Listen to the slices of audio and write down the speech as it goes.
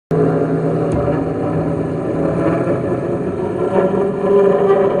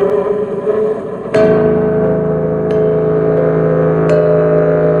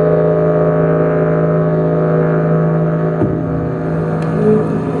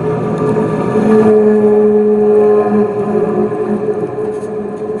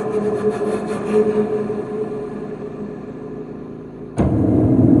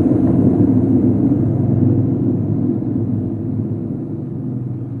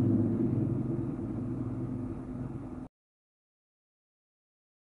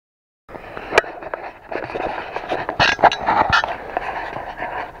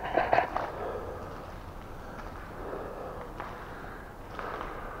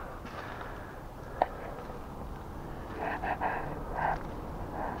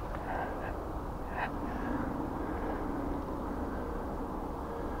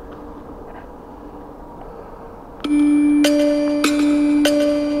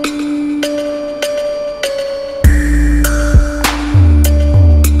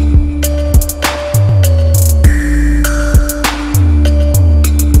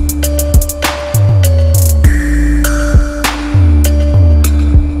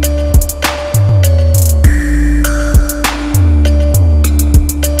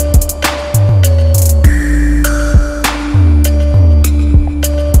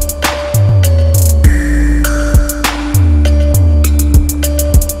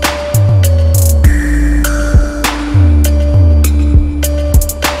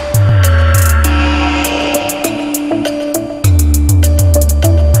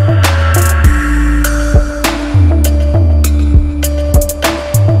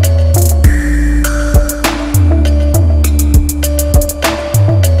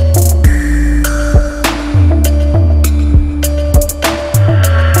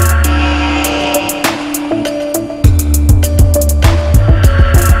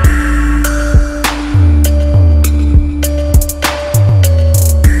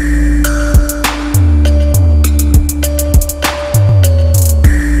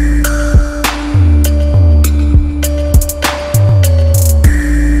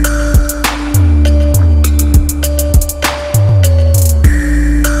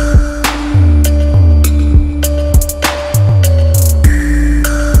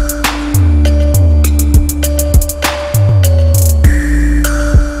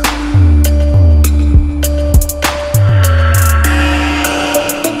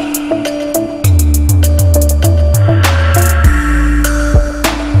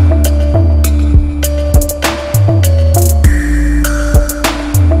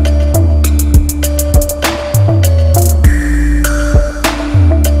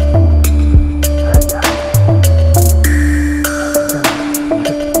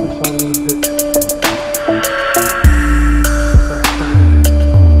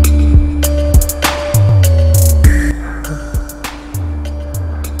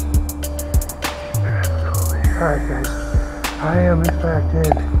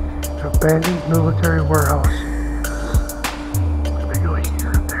Abandoned military warehouse. Big old heater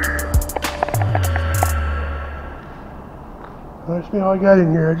up there. Notice me how I got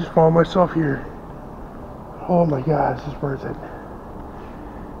in here. I just found myself here. Oh my God, this is worth it.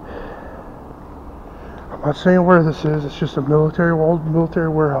 I'm not saying where this is. It's just a old military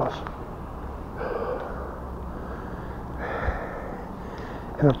warehouse.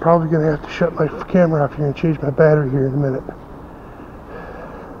 And I'm probably going to have to shut my camera off here and change my battery here in a minute.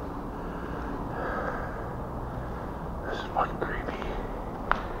 This is fucking creepy.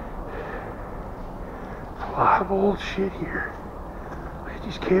 There's a lot of old shit here. Look at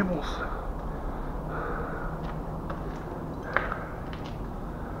these cables.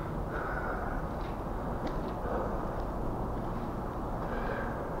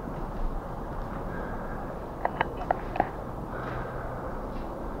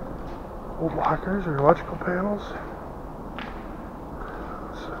 Old lockers or electrical panels.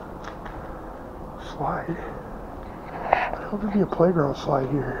 Slide. I hope there'd be a playground slide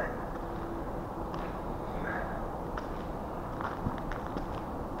here.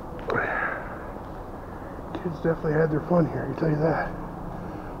 Kids definitely had their fun here, I can tell you that.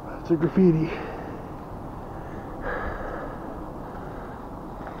 That's a graffiti.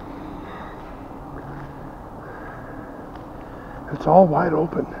 It's all wide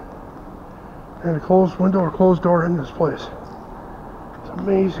open. And a closed window or closed door in this place. It's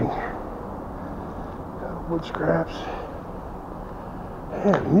amazing. Got wood scraps.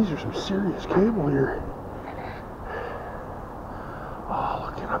 Man, these are some serious cable here. Oh,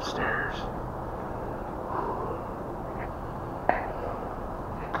 looking upstairs.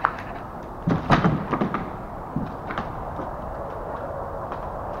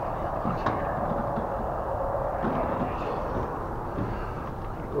 Look here.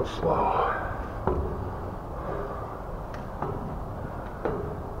 Go slow.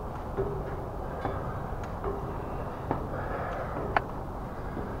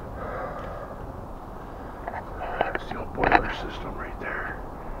 Boiler system right there.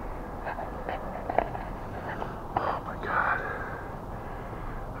 Oh my God.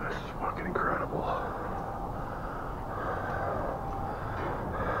 This is fucking incredible.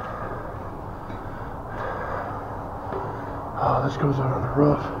 Oh, this goes out on the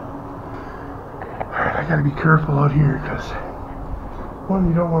roof. Alright, I gotta be careful out here because one,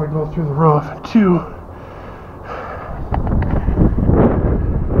 you don't want to go through the roof, and two,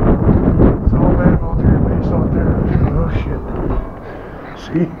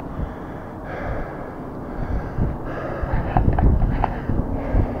 see?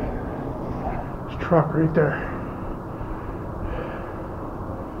 There's a truck right there.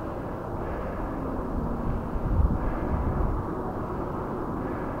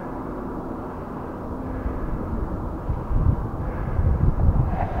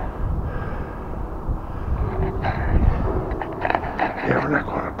 Yeah, we're not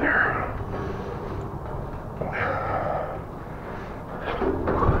going up there.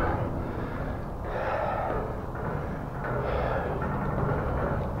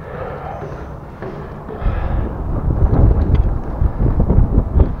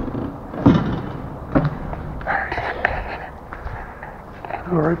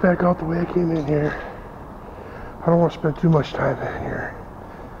 Go right back out the way I came in here. I don't want to spend too much time in here.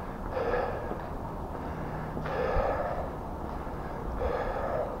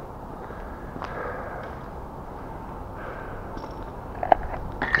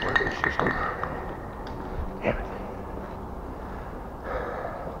 Damn it.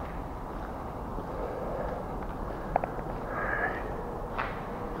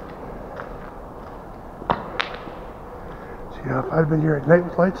 Yeah, if I'd been here at night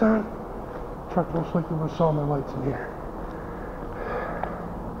with lights on, the truck most likely would have saw my lights in here.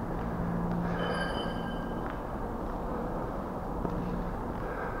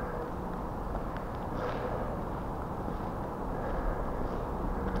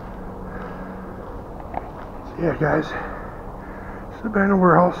 So yeah, guys, this is an abandoned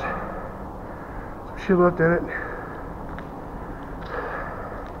warehouse. Some shit left in it.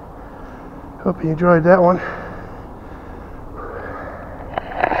 Hope you enjoyed that one.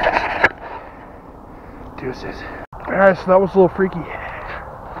 Deuces. Alright, so that was a little freaky.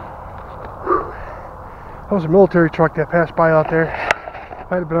 That was a military truck that passed by out there.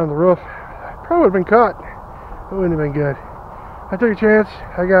 Might have been on the roof. Probably would have been caught. It wouldn't have been good. I took a chance.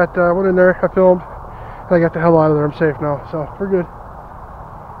 I went in there, I filmed, and I got the hell out of there. I'm safe now, so we're good.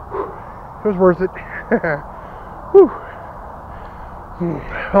 It was worth it. Well,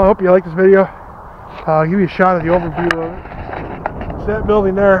 I hope you like this video. I'll give you a shot of the overview of it. It's that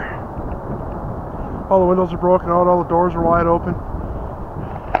building there. All the windows are broken out, all the doors are wide open.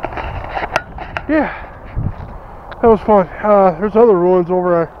 yeah, that was fun. There's other ruins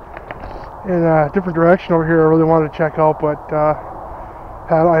over in a different direction over here I really wanted to check out, but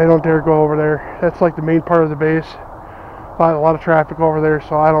I don't dare go over there. That's like the main part of the base. A lot of traffic over there,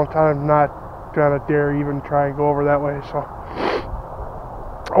 so I'm not gonna dare even try and go over that way. So,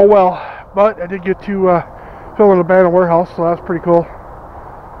 oh well. But I did get to film an abandoned warehouse, so that's pretty cool.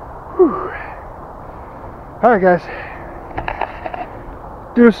 Whew. All right, guys.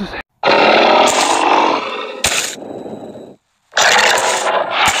 Deuces.